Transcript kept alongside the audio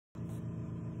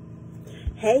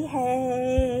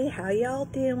Hey, how y'all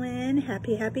doing?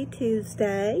 Happy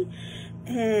Tuesday.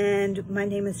 And my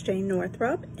name is Jane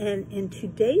Northrup, and in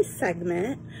today's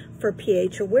segment for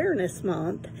pH Awareness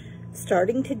Month,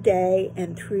 starting today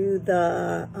and through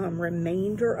the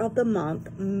remainder of the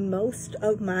month, most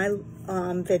of my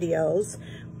videos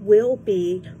will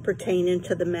be pertaining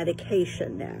to the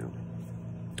medication now.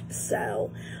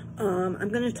 So I'm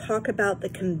going to talk about the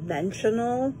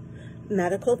conventional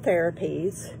medical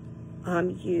therapies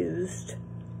used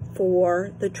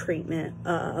for the treatment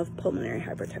of pulmonary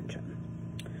hypertension.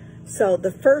 So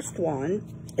the first one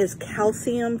is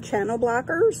calcium channel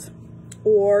blockers,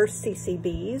 or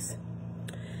CCBs,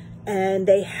 and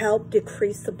they help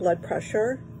decrease the blood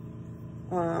pressure.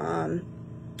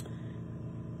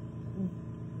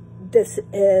 This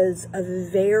is a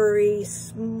very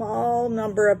small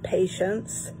number of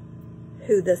patients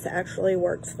who this actually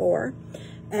works for.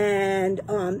 And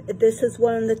this is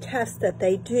one of the tests that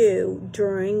they do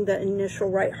during the initial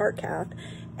right heart cath.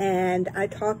 And I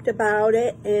talked about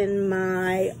it in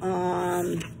my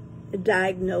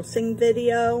diagnosing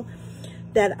video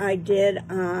that I did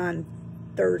on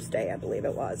Thursday, I believe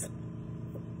it was.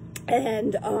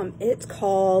 And it's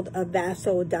called a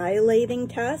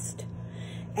vasodilating test.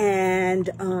 And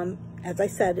as I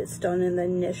said, it's done in the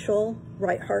initial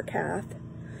right heart cath.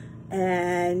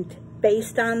 And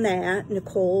based on that,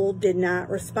 Nicole did not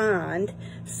respond.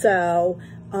 So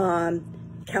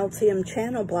calcium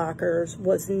channel blockers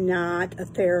was not a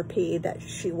therapy that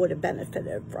she would have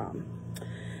benefited from.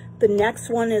 The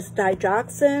next one is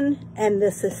digoxin, and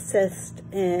this assists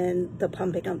in the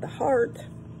pumping of the heart.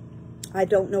 I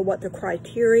don't know what the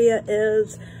criteria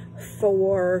is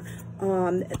for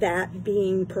that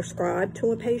being prescribed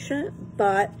to a patient,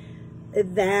 but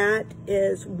that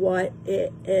is what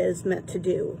it is meant to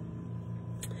do.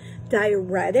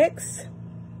 Diuretics,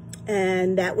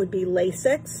 and that would be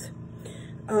Lasix.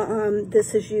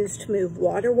 This is used to move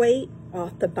water weight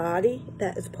off the body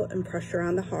that is putting pressure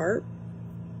on the heart,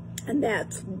 and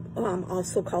that's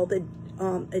also called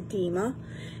edema,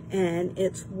 and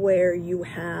it's where you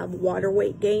have water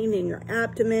weight gain in your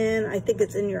abdomen. I think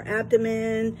it's in your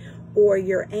abdomen, or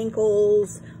your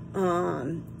ankles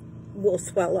will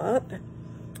swell up.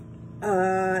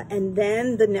 And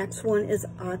then the next one is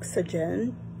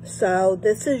oxygen. So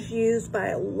this is used by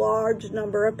a large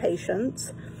number of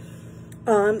patients.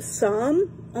 Some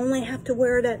only have to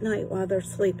wear it at night while they're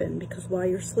sleeping, because while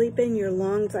you're sleeping, your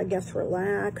lungs, I guess,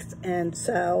 relax. And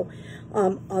so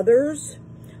others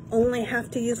only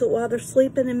have to use it while they're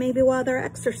sleeping and maybe while they're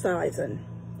exercising.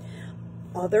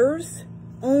 Others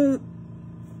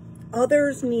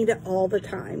need it all the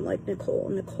time, like Nicole.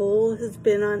 Nicole has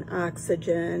been on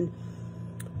oxygen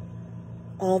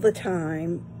all the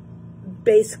time,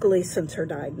 basically since her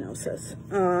diagnosis,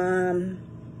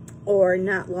 or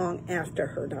not long after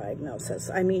her diagnosis.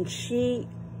 I mean,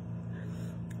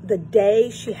 the day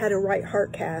she had a right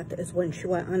heart cath is when she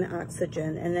went on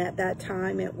oxygen, and at that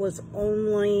time it was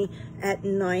only at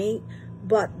night,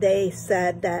 but they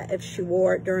said that if she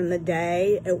wore it during the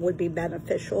day, it would be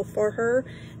beneficial for her.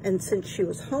 And since she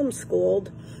was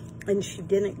homeschooled and she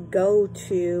didn't go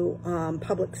to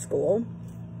public school,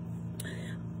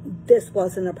 this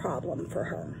wasn't a problem for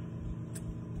her.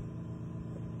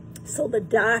 So the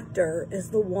doctor is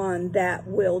the one that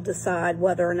will decide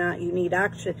whether or not you need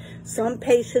oxygen. Some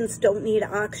patients don't need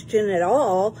oxygen at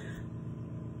all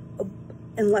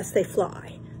unless they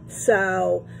fly.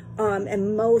 So,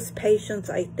 and most patients,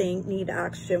 I think, need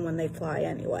oxygen when they fly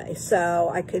anyway.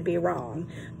 So I could be wrong.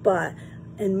 But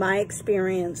in my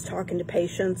experience, talking to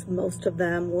patients, most of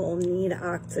them will need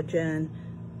oxygen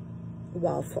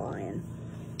while flying.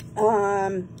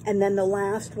 And then the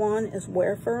last one is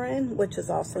warfarin, which is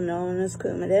also known as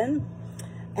Coumadin.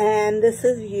 And this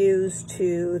is used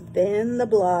to thin the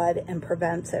blood and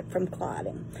prevents it from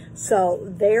clotting. So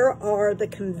there are the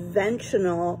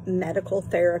conventional medical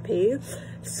therapies.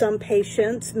 Some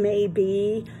patients may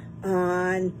be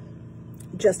on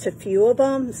just a few of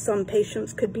them. Some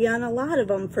patients could be on a lot of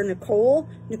them. For Nicole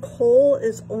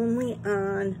is only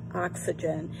on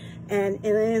oxygen. And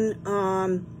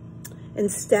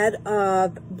instead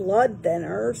of blood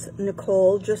thinners,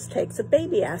 Nicole just takes a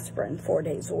baby aspirin 4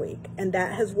 days a week, and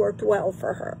that has worked well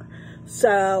for her.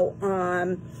 So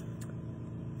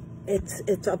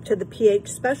it's up to the pH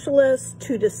specialist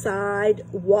to decide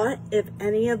what, if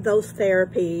any, of those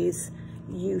therapies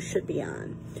you should be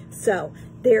on. So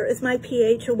there is my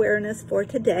pH awareness for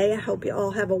today. I hope you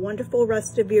all have a wonderful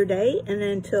rest of your day, and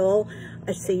until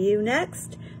I see you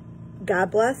next,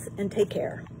 God bless and take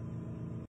care.